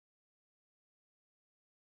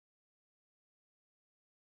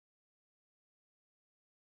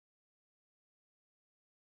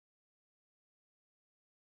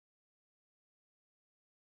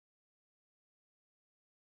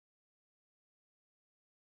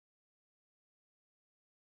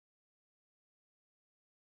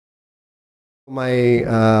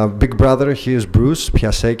My big brother, he is Bruce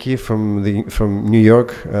Piasecki from New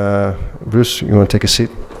York. Bruce, you want to take a seat?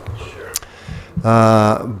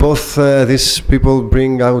 Sure. Both these people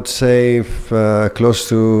bring, I would say, close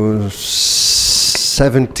to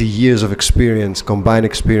 70 years of experience, combined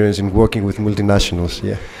experience in working with multinationals.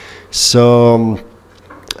 Yeah. So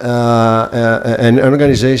an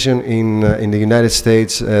organization in the United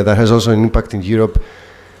States that has also an impact in Europe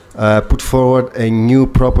put forward a new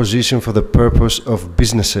proposition for the purpose of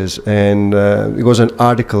businesses, and it was an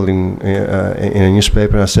article in a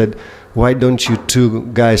newspaper. And I said, why don't you two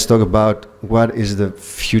guys talk about what is the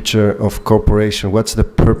future of corporation? What's the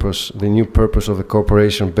purpose, the new purpose of the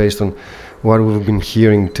corporation based on what we've been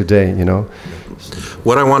hearing today, you know?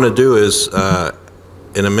 What I want to do is,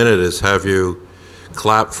 in a minute, is have you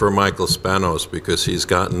clap for Michael Spanos, because he's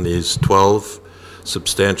gotten these 12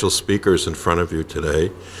 substantial speakers in front of you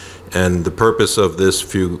today. And the purpose of this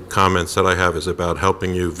few comments that I have is about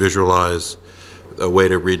helping you visualize a way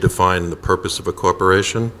to redefine the purpose of a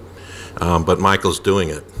corporation. But Michael's doing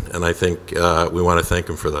it, and I think we want to thank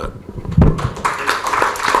him for that.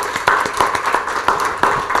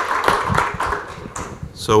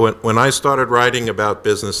 So when I started writing about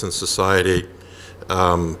business and society,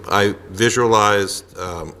 I visualized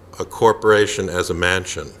a corporation as a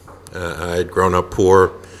mansion. I had grown up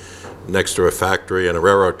poor next to a factory and a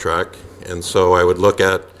railroad track, and so I would look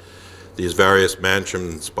at these various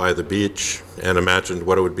mansions by the beach and imagined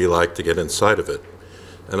what it would be like to get inside of it.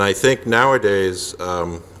 And I think nowadays,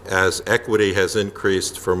 as equity has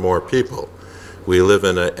increased for more people, we live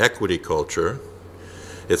in an equity culture.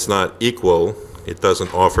 It's not equal, it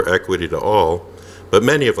doesn't offer equity to all, but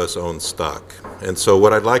many of us own stock. And so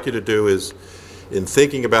what I'd like you to do is, in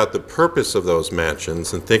thinking about the purpose of those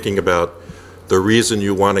mansions and thinking about the reason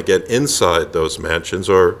you want to get inside those mansions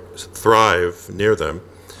or thrive near them,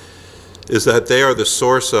 is that they are the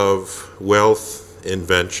source of wealth,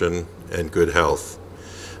 invention, and good health.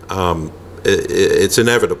 It's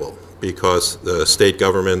inevitable because the state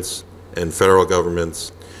governments and federal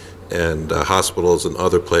governments and hospitals and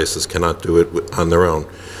other places cannot do it on their own.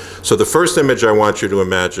 So the first image I want you to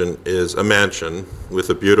imagine is a mansion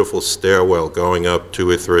with a beautiful stairwell going up 2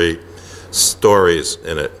 or 3 stories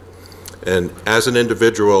in it. And as an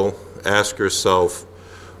individual, ask yourself,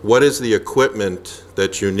 what is the equipment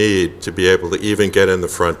that you need to be able to even get in the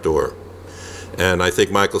front door? And I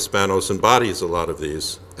think Michael Spanos embodies a lot of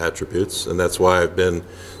these attributes, and that's why I've been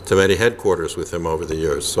to many headquarters with him over the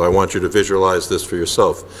years. So I want you to visualize this for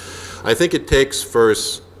yourself. I think it takes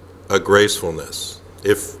first a gracefulness.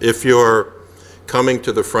 If you're coming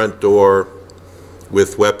to the front door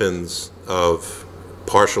with weapons of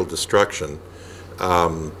partial destruction,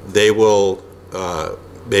 they will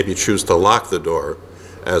maybe choose to lock the door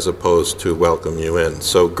as opposed to welcome you in.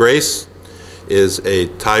 So grace is a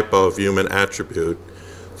type of human attribute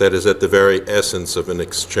that is at the very essence of an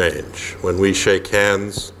exchange. When we shake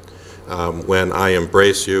hands, when I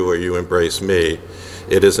embrace you or you embrace me,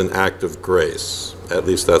 it is an act of grace. At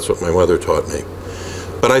least that's what my mother taught me.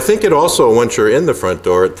 But I think it also, once you're in the front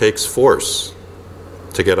door, it takes force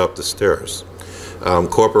to get up the stairs.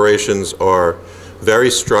 Corporations are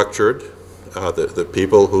very structured. The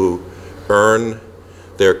people who earn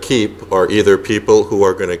their keep are either people who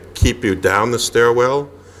are going to keep you down the stairwell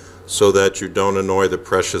so that you don't annoy the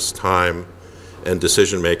precious time and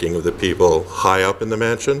decision-making of the people high up in the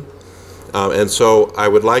mansion. And so I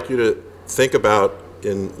would like you to think about,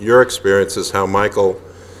 in your experiences, how Michael,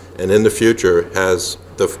 and in the future, has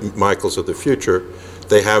the Michaels of the future,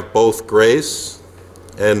 they have both grace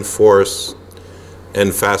and force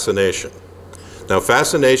and fascination. Now,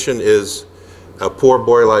 fascination is a poor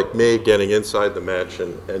boy like me getting inside the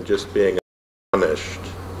mansion and just being astonished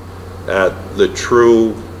at the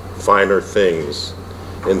true finer things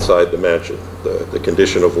inside the mansion, the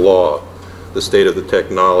condition of law, the state of the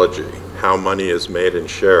technology, how money is made and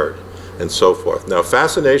shared, and so forth. Now,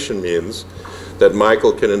 fascination means that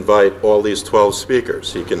Michael can invite all these 12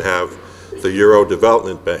 speakers. He can have the Euro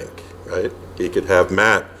Development Bank, right? He could have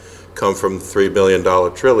Matt come from the $3 billion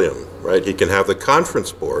Trillium, right? He can have the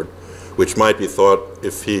Conference Board, which might be thought,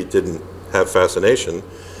 if he didn't have fascination,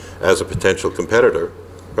 as a potential competitor,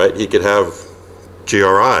 right? He could have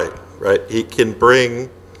GRI, right? He can bring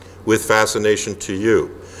with fascination to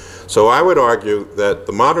you. So I would argue that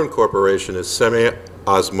the modern corporation is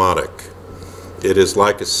semi-osmotic. It is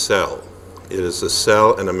like a cell. It is a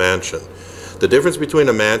cell and a mansion. The difference between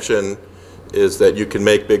a mansion is that you can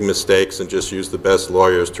make big mistakes and just use the best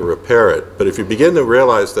lawyers to repair it. But if you begin to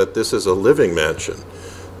realize that this is a living mansion,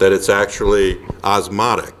 that it's actually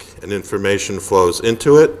osmotic and information flows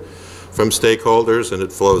into it, from stakeholders and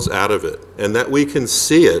it flows out of it, and that we can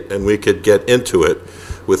see it and we could get into it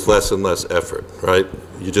with less and less effort, right?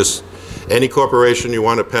 Any corporation you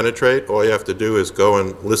want to penetrate, all you have to do is go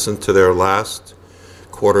and listen to their last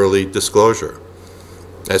quarterly disclosure.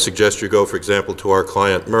 I suggest you go, for example, to our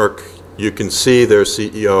client Merck. You can see their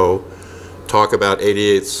CEO talk about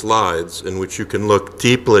 88 slides in which you can look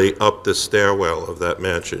deeply up the stairwell of that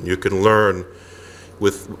mansion. You can learn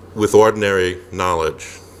with ordinary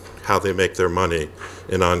knowledge how they make their money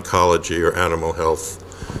in oncology or animal health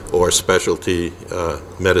or specialty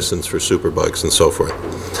medicines for superbugs and so forth.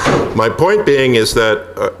 My point being is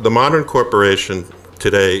that the modern corporation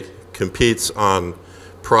today competes on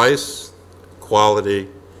price, quality,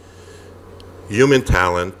 human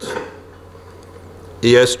talent,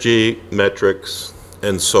 ESG metrics,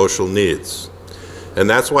 and social needs. And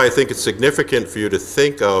that's why I think it's significant for you to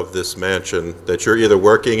think of this mansion that you're either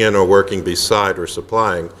working in or working beside or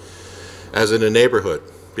supplying as in a neighborhood,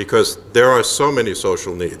 because there are so many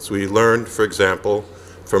social needs. We learned, for example,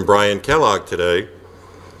 from Brian Kellogg today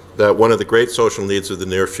that one of the great social needs of the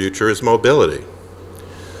near future is mobility,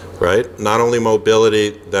 right? Not only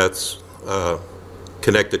mobility that's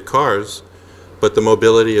connected cars, but the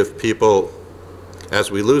mobility of people as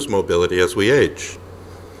we lose mobility as we age.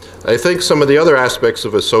 I think some of the other aspects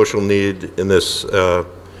of a social need in this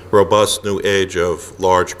robust new age of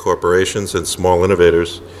large corporations and small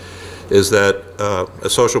innovators is that a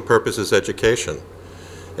social purpose is education.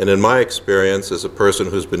 And in my experience as a person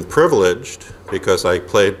who's been privileged, because I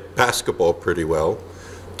played basketball pretty well,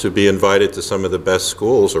 to be invited to some of the best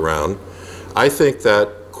schools around, I think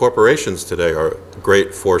that corporations today are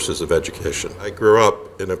great forces of education. I grew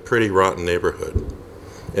up in a pretty rotten neighborhood,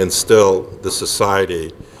 and still the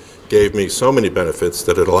society gave me so many benefits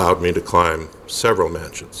that it allowed me to climb several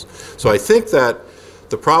mansions. So I think that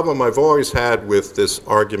the problem I've always had with this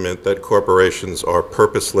argument that corporations are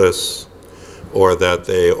purposeless or that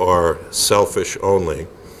they are selfish only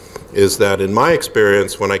is that in my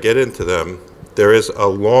experience, when I get into them, there is a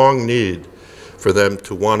long need for them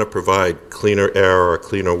to want to provide cleaner air or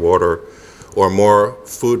cleaner water or more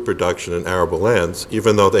food production in arable lands,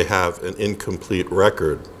 even though they have an incomplete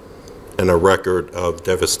record and a record of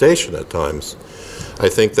devastation at times. I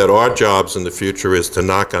think that our jobs in the future is to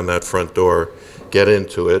knock on that front door, get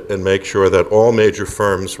into it, and make sure that all major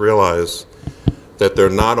firms realize that they're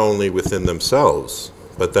not only within themselves,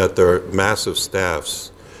 but that their massive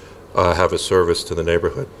staffs have a service to the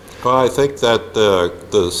neighborhood. Well, I think that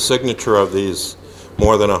the signature of these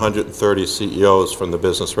more than 130 CEOs from the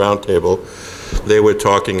Business Roundtable, they were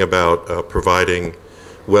talking about providing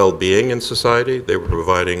well-being in society. They were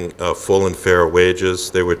providing full and fair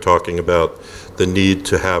wages. They were talking about the need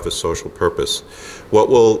to have a social purpose. What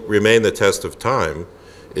will remain the test of time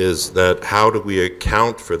is that how do we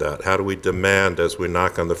account for that? How do we demand as we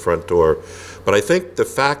knock on the front door? But I think the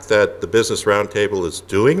fact that the Business Roundtable is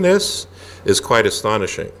doing this is quite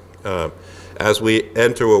astonishing. As we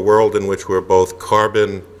enter a world in which we're both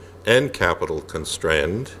carbon and capital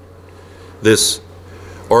constrained, this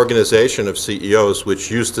organization of CEOs, which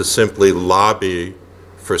used to simply lobby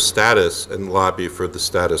for status and lobby for the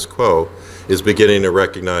status quo, is beginning to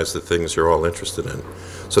recognize the things you're all interested in.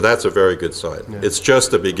 So that's a very good sign. Yeah. It's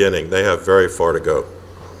just a beginning. They have very far to go.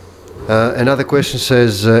 Another question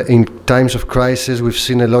says, in times of crisis, we've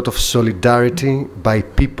seen a lot of solidarity by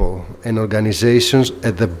people and organizations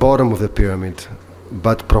at the bottom of the pyramid,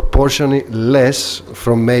 but proportionally less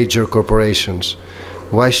from major corporations.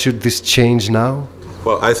 Why should this change now?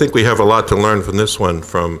 Well, I think we have a lot to learn from this one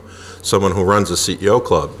from someone who runs a CEO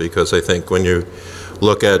club, because I think when you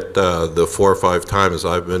look at the 4 or 5 times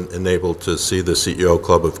I've been enabled to see the CEO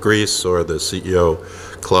club of Greece or the CEO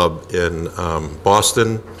club in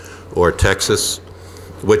Boston or Texas,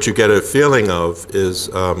 what you get a feeling of is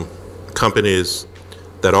companies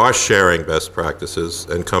that are sharing best practices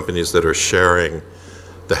and companies that are sharing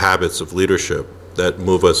the habits of leadership that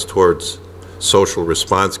move us towards social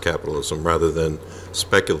response capitalism rather than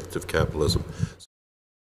speculative capitalism.